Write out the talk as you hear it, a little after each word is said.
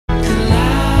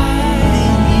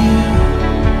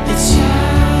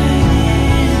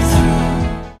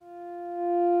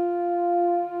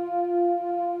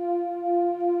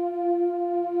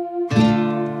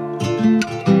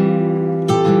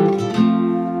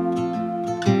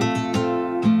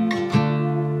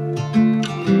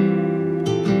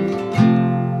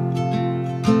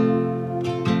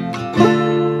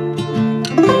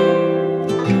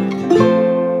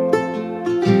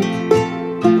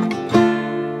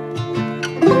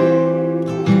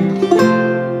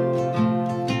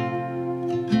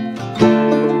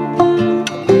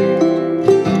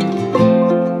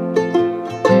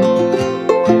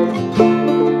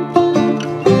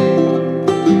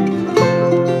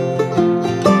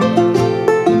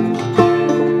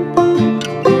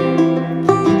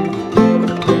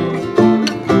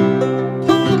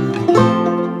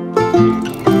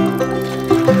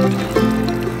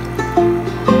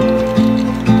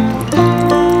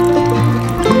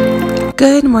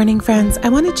Good morning, friends. I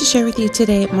wanted to share with you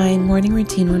today my morning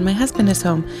routine when my husband is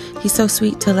home. He's so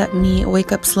sweet to let me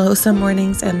wake up slow some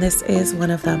mornings, and this is one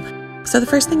of them. So the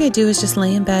first thing I do is just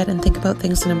lay in bed and think about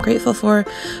things that I'm grateful for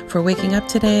waking up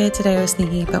today. Today I was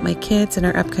thinking about my kids and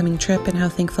our upcoming trip and how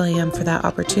thankful I am for that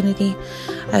opportunity.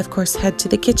 I, of course, head to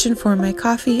the kitchen for my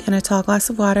coffee and a tall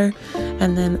glass of water,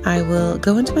 and then I will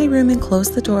go into my room and close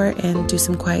the door and do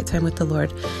some quiet time with the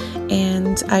Lord.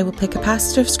 And I will pick a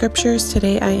passage of scriptures.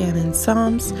 Today I am in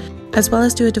Psalms, as well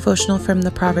as do a devotional from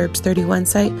the Proverbs 31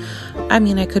 site. I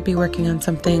mean, I could be working on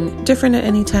something different at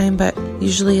any time, but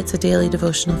usually it's a daily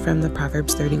devotional from the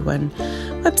Proverbs 31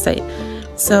 website.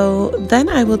 So then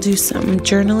I will do some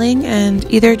journaling, and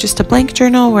either just a blank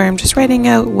journal where I'm just writing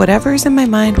out whatever's in my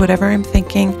mind, whatever I'm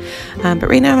thinking. But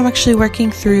right now I'm actually working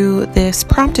through this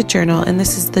prompted journal, and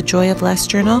this is the Joy of Less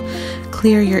journal,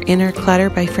 Clear Your Inner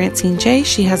Clutter by Francine J.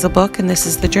 She has a book, and this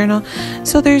is the journal.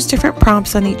 So there's different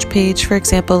prompts on each page. For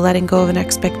example, letting go of an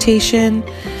expectation,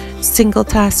 single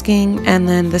tasking, and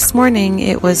then this morning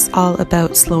it was all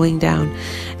about slowing down.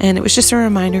 And it was just a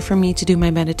reminder for me to do my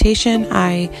meditation.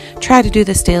 I try to do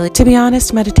this daily. To be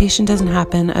honest, meditation doesn't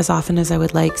happen as often as I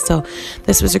would like, so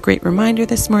this was a great reminder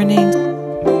this morning.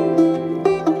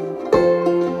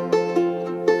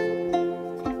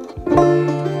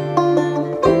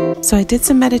 So I did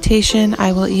some meditation.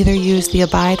 I will either use the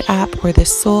Abide app or the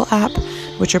Soul app,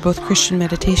 which are both Christian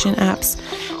meditation apps,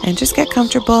 and just get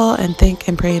comfortable and think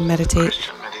and pray and meditate.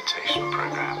 Christian meditation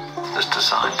program is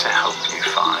designed to help you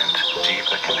find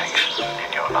deeper connection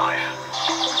in your life.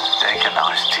 Take a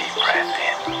nice deep breath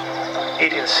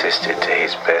in. He'd insisted to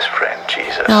his best friend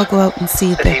Jesus. I'll go out and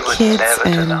see the kids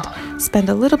and spend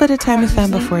a little bit of time with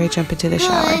them before I jump into the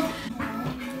shower.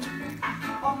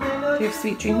 Do you have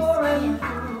sweet dreams?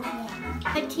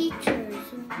 My teachers,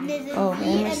 Mrs. Oh, B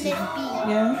and Miss B.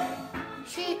 Yeah?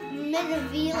 Mrs.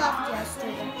 V left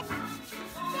yesterday.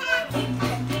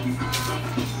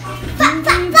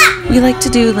 We like to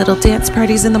do little dance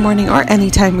parties in the morning, or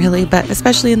anytime really, but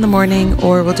especially in the morning,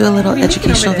 or we'll do a little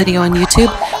educational video on YouTube.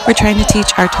 We're trying to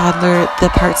teach our toddler the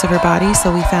parts of her body,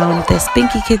 so we found this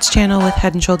Binky Kids channel with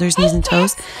Head and Shoulders, Knees and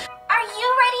Toes.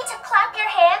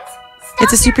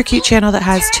 It's a super cute channel that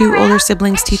has two older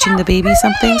siblings teaching the baby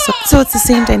something. So it's the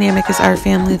same dynamic as our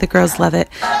family. The girls love it.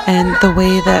 And the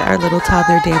way that our little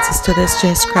toddler dances to this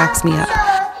just cracks me up.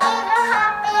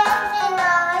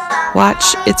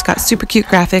 Watch, it's got super cute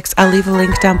graphics. I'll leave a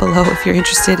link down below if you're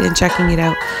interested in checking it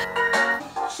out.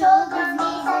 Shoulders,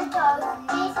 knees and toes,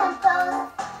 knees and toes,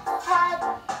 head,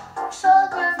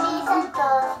 shoulders, knees and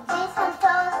toes, knees and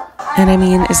toes. And I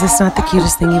mean, is this not the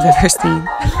cutest thing you've ever seen?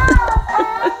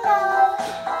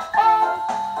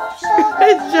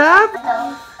 Good job.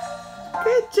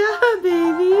 Good job,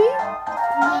 baby.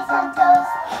 Knees and toes,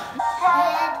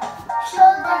 head,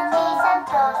 shoulders, knees and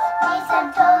toes, knees and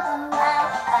toes, eye,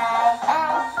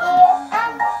 ear,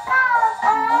 and mouth,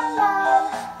 and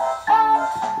nose, head,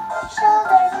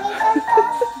 shoulders,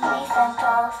 knees and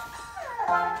toes.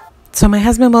 So my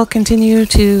husband will continue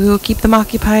to keep them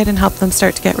occupied and help them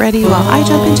start to get ready while I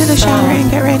jump into the shower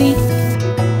and get ready.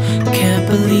 Can't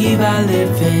believe I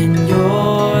live in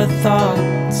your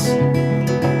thoughts.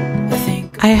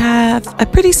 I have a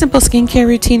pretty simple skincare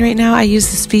routine right now. I use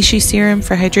this Vichy serum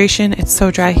for hydration. It's so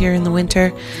dry here in the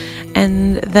winter.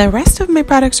 And the rest of my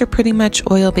products are pretty much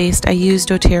oil-based. I use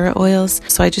doTERRA oils,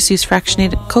 so I just use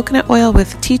fractionated coconut oil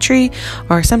with tea tree,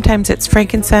 or sometimes it's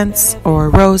frankincense or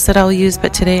rose that I'll use,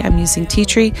 but today I'm using tea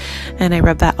tree, and I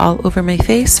rub that all over my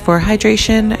face for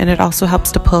hydration, and it also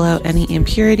helps to pull out any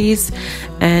impurities,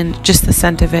 and just the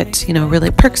scent of it, you know,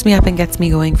 really perks me up and gets me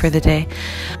going for the day.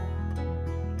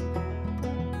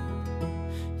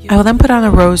 I will then put on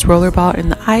a rose rollerball in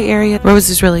the eye area. Rose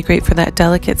is really great for that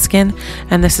delicate skin,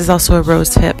 and this is also a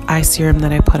rose hip eye serum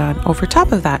that I put on over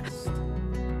top of that.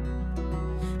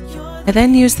 I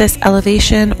then use this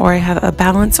Elevation, or I have a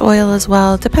balance oil as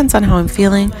well. Depends on how I'm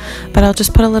feeling, but I'll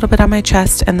just put a little bit on my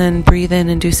chest and then breathe in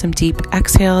and do some deep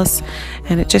exhales,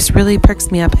 and it just really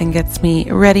perks me up and gets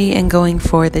me ready and going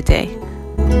for the day.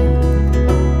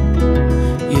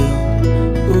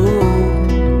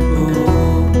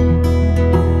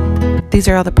 These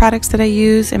are all the products that I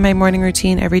use in my morning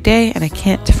routine every day, and I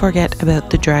can't forget about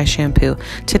the dry shampoo.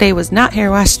 Today was not hair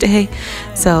wash day,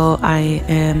 so I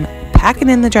am packing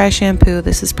in the dry shampoo.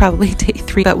 This is probably day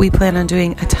 3, but we plan on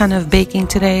doing a ton of baking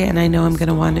today, and I know I'm going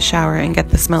to want to shower and get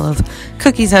the smell of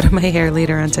cookies out of my hair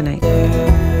later on tonight.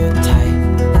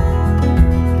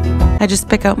 I just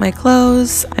pick out my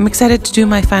clothes. I'm excited to do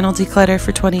my final declutter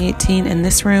for 2018 in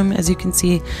this room. As you can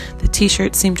see, the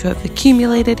t-shirts seem to have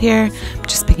accumulated here. I'm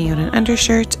just picking out an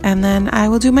undershirt, and then I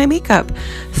will do my makeup.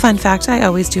 Fun fact, I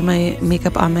always do my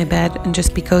makeup on my bed and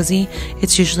just be cozy.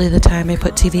 It's usually the time I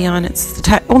put TV on. It's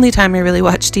the only time I really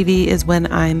watch TV is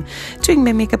when I'm doing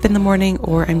my makeup in the morning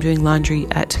or I'm doing laundry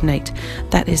at night.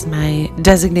 That is my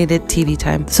designated TV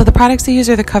time. So the products I use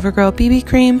are the CoverGirl BB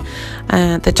cream,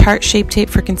 the Tarte Shape Tape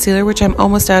for concealer, which I'm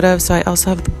almost out of. So I also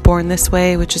have the Born This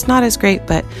Way, which is not as great,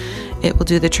 but it will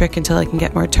do the trick until I can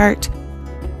get more Tarte.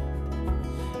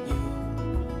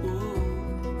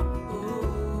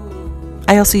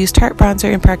 I also use Tarte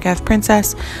bronzer in Park Ave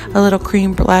Princess, a little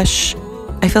cream blush.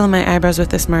 I fill in my eyebrows with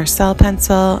this Marcel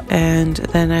pencil, and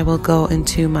then I will go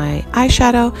into my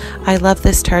eyeshadow. I love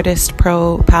this TODDLER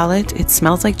Pro palette. It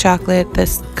smells like chocolate.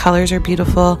 The colors are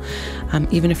beautiful.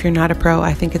 Even if you're not a pro,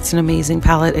 I think it's an amazing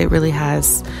palette. It really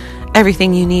has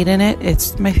everything you need in it.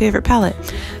 It's my favorite palette.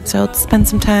 So I'll spend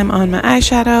some time on my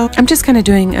eyeshadow. I'm just kind of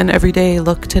doing an everyday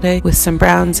look today with some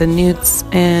browns and nudes,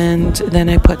 and then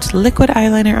I put liquid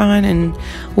eyeliner on and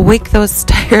wake those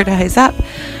tired eyes up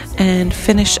and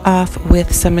finish off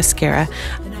with some mascara.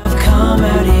 I've come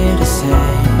out here to say,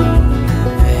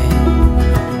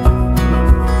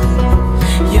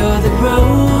 you're the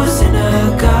rose in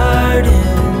a garden,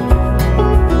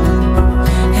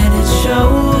 and it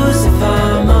shows if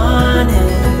I'm honest.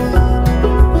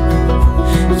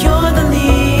 You're the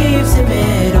leaves in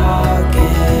mid-August,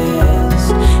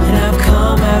 and I've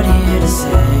come out here to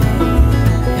say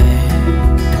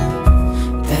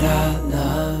that I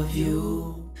love you.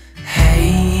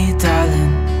 Hey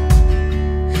darling,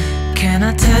 can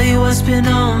I tell you what's been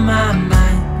on my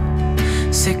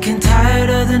mind? Sick and tired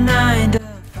of the 9 to 5.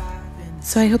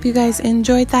 So I hope you guys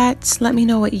enjoyed that. Let me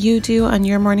know what you do on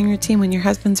your morning routine when your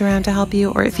husband's around to help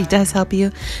you, or if he does help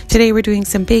you. Today we're doing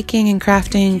some baking and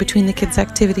crafting between the kids'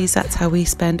 activities. That's how we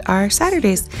spend our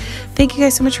Saturdays. Thank you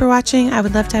guys so much for watching. I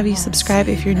would love to have you subscribe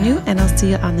if you're new, and I'll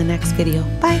see you on the next video.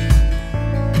 Bye.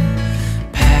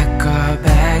 Pack our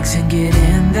bags and get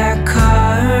in